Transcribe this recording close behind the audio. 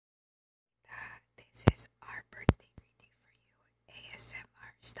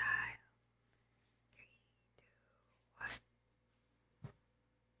style. 3, 2, 1.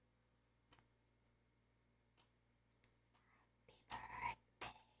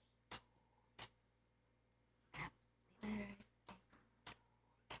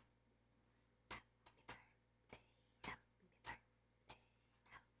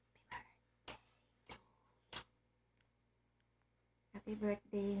 Happy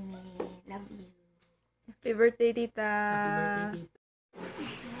birthday, me. Love you. Happy birthday, Tita. Happy birthday, Tita.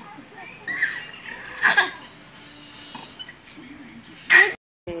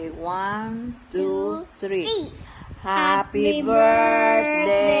 1, 2, 3. Happy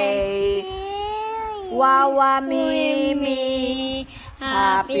birthday, Wawa Mimi.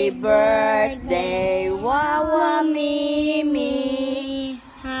 Happy birthday, Wawa Mimi.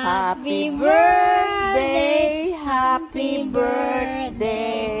 Happy birthday, happy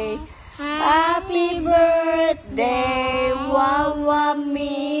birthday. Happy birthday, Wawa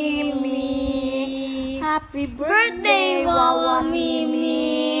Mimi. Happy birthday, Wawa Mimi.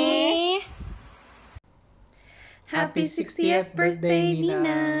 Happy 60th birthday,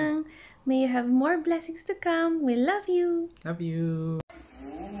 Ninang. May you have more blessings to come. We love you. Love you.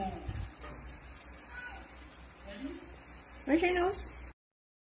 Where's your nose?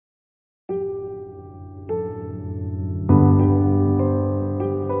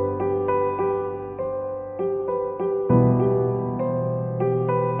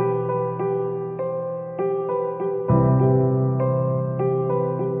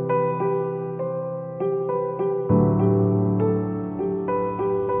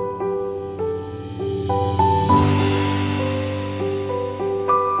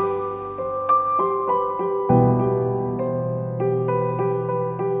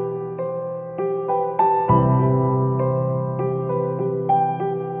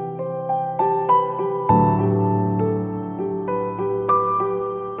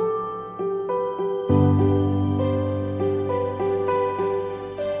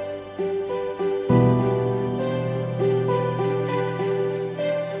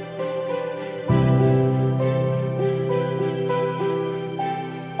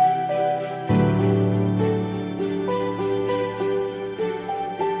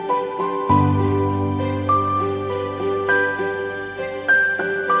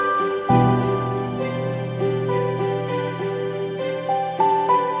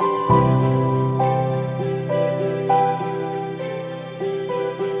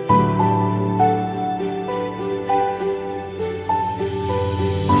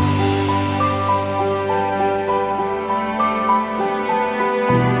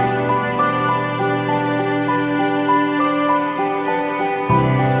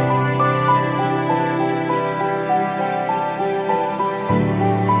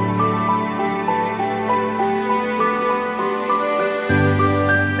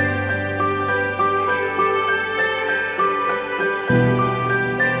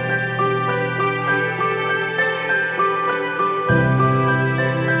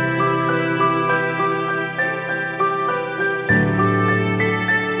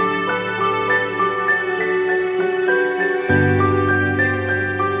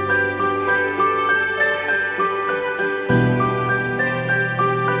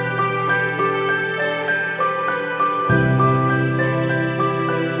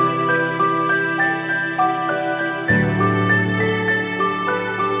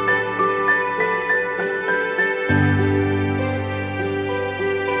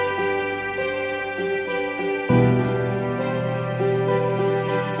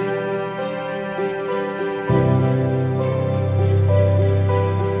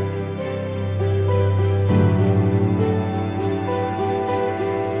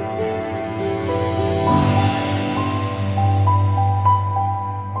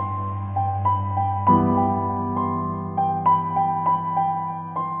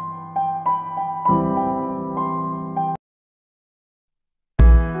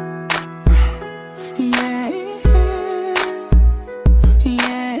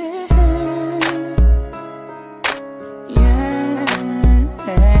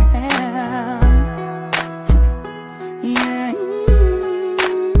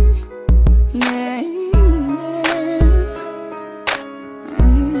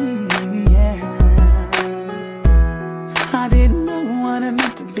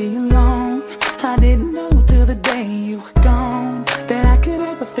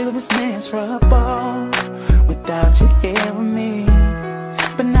 miserable without you here with me.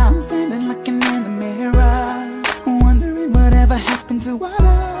 But now I'm standing looking in the mirror, wondering whatever happened to our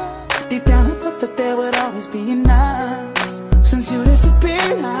love. Deep down I thought that there would always be an us. Since you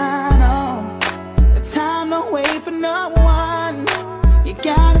disappeared, I know that time don't wait for no one. You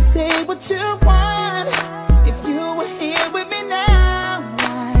got what you want. If you were here with me now,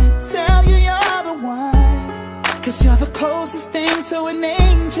 I'd tell you you're the one. 'Cause you're the closest thing to an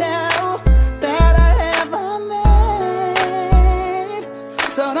angel that I ever met.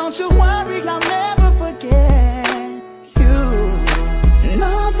 So don't you worry, I'll never forget you.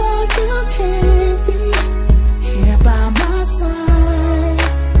 No, that you can't be here by my side.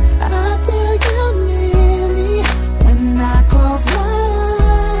 I feel you near me when I close my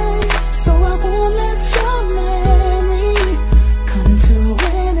eyes. So I won't let your memory come to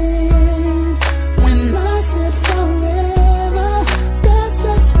an end. When I said forever, that's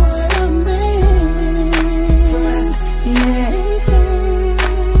just what I meant. Yeah,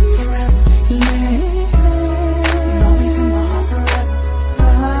 forever, yeah. No reason why forever.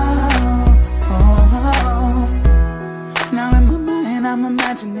 Now in my mind I'm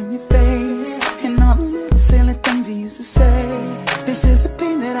imagining your face and all the little silly things you used to say. This is the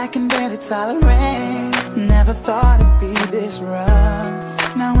pain that I can barely tolerate. Never thought it'd be this rough.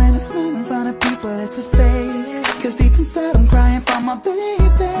 Now when I smile in front of people it's a fake. 'Cause deep inside I'm crying for my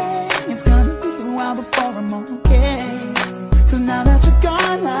baby. It's gonna be a while before I'm okay. 'Cause now that you're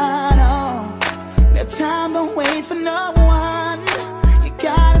gone I know that time don't wait for no one. You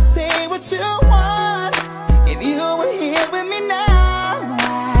gotta say what you want. If you were here with me now,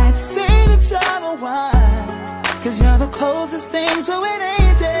 I'd say that you're the one. 'Cause you're the closest thing to an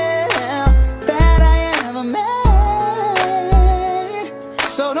angel that I ever met.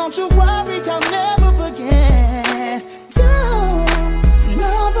 So don't you worry,